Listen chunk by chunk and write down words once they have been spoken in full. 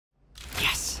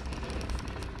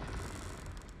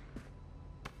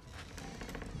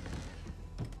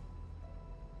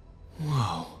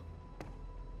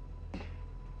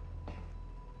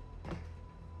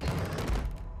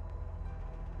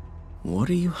What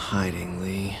are you hiding,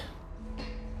 Lee?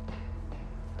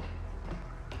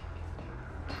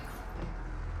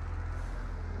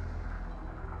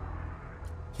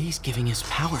 Lee's giving his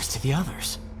powers to the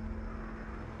others.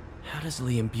 How does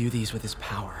Lee imbue these with his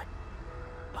power?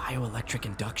 Bioelectric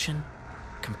induction?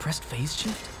 Compressed phase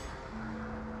shift?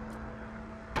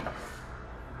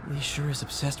 Lee sure is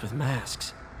obsessed with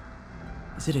masks.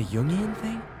 Is it a Jungian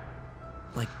thing?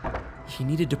 Like, he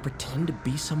needed to pretend to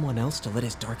be someone else to let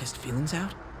his darkest feelings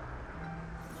out?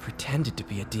 Pretended to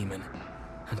be a demon,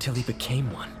 until he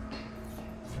became one.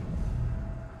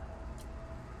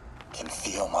 Can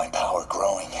feel my power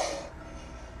growing,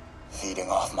 feeding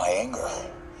off my anger.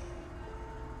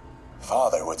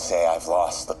 Father would say I've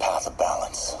lost the path of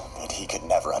balance, but he could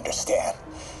never understand.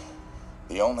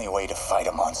 The only way to fight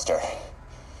a monster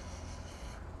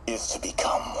is to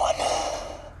become one.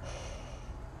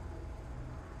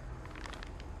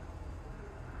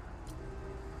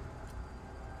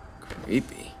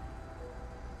 Creepy.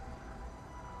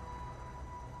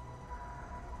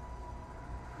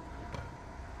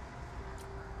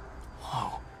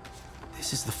 Whoa.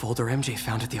 This is the folder MJ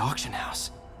found at the auction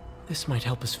house. This might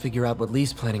help us figure out what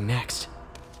Lee's planning next.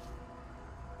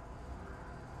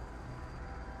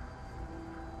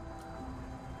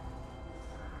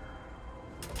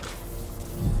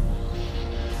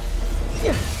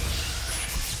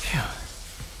 Phew.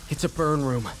 It's a burn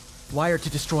room, wired to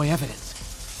destroy evidence.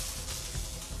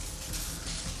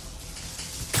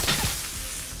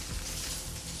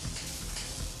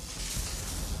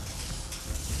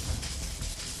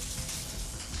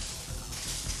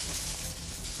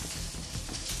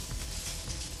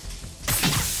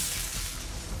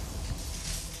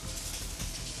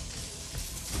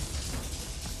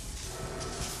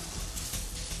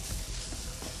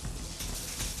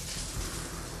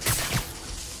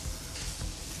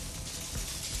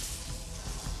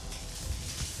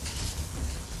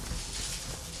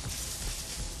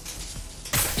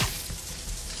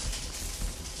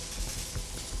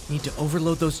 Need to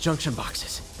overload those junction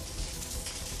boxes.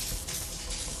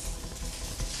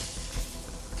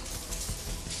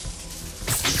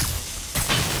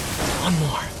 One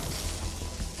more.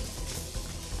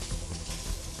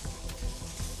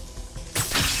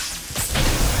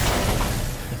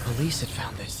 The police had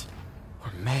found this.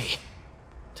 Or may.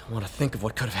 Don't want to think of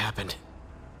what could have happened.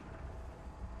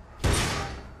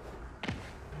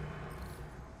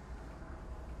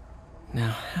 Now,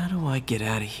 how do I get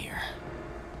out of here?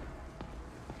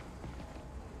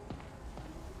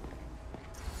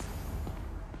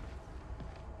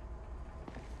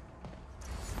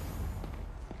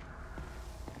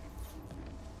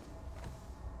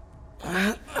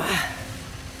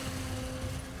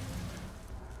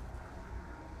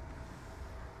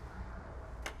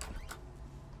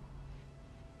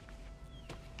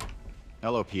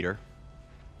 Hello, Peter.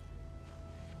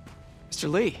 Mr.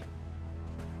 Lee.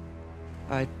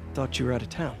 I thought you were out of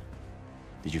town.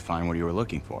 Did you find what you were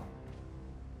looking for?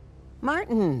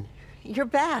 Martin, you're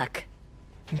back.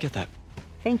 Get that.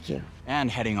 Thank you. And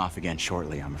heading off again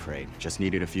shortly, I'm afraid. Just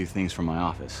needed a few things from my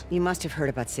office. You must have heard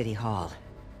about City Hall.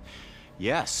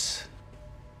 Yes.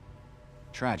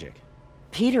 Tragic.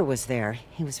 Peter was there.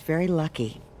 He was very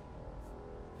lucky.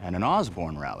 And an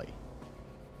Osborne rally.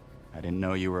 I didn't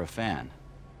know you were a fan.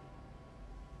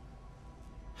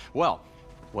 Well,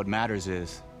 what matters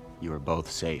is you are both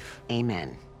safe.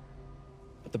 Amen.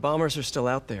 But the bombers are still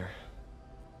out there.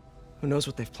 Who knows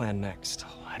what they've planned next?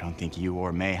 I don't think you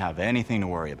or May have anything to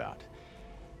worry about.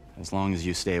 As long as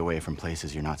you stay away from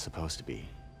places you're not supposed to be.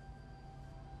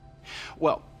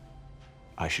 Well,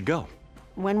 I should go.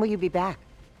 When will you be back?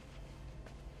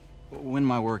 When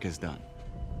my work is done.